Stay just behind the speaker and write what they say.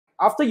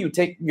after you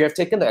have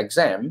taken the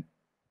exam,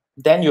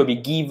 then you'll be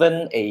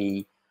given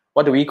a,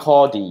 what do we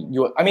call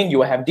you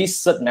will have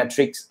this cert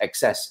matrix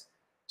access.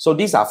 So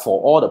these are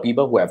for all the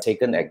people who have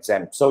taken the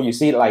exam. So you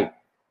see, like,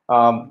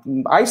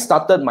 I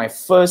started my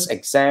first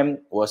exam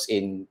was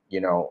in,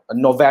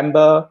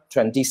 November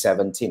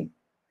 2017.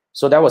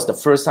 So that was the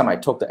first time I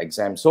took the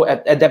exam. So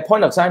at that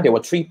point of time, there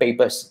were 3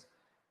 papers.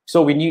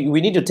 So we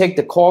need to take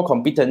the core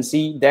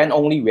competency, then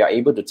only we are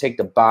able to take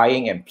the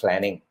buying and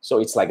planning. So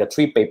it's like a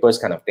 3 papers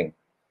kind of thing.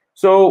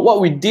 So what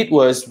we did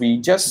was we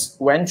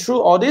just went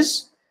through all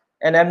this,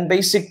 and then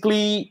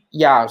basically,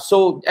 yeah,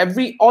 so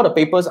all the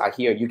papers are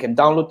here. You can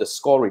download the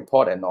score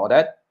report and all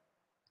that.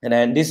 And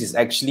then this is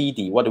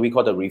actually what do we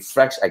call the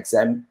refresh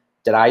exam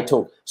that I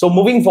took. So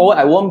moving forward,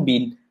 I won't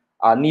be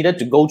needed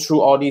to go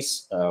through all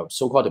these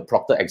so-called the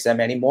proctor exam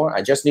anymore.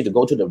 I just need to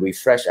go to the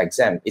refresh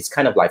exam. It's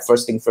kind of like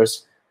first thing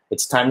first.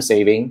 It's time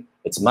saving,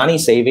 it's money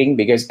saving,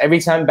 because every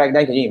time back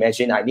then, can you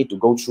imagine, I need to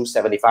go through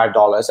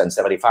 $75 and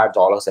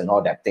 $75 and all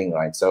that thing,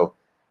 right? So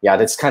yeah,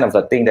 that's kind of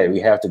the thing that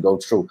we have to go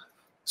through.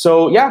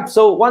 So yeah,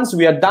 so once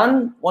we are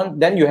done,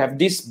 then you have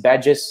these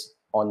badges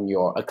on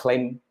your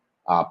Acclaim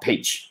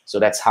page. So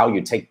that's how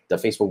you take the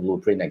Facebook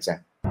Blueprint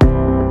exam.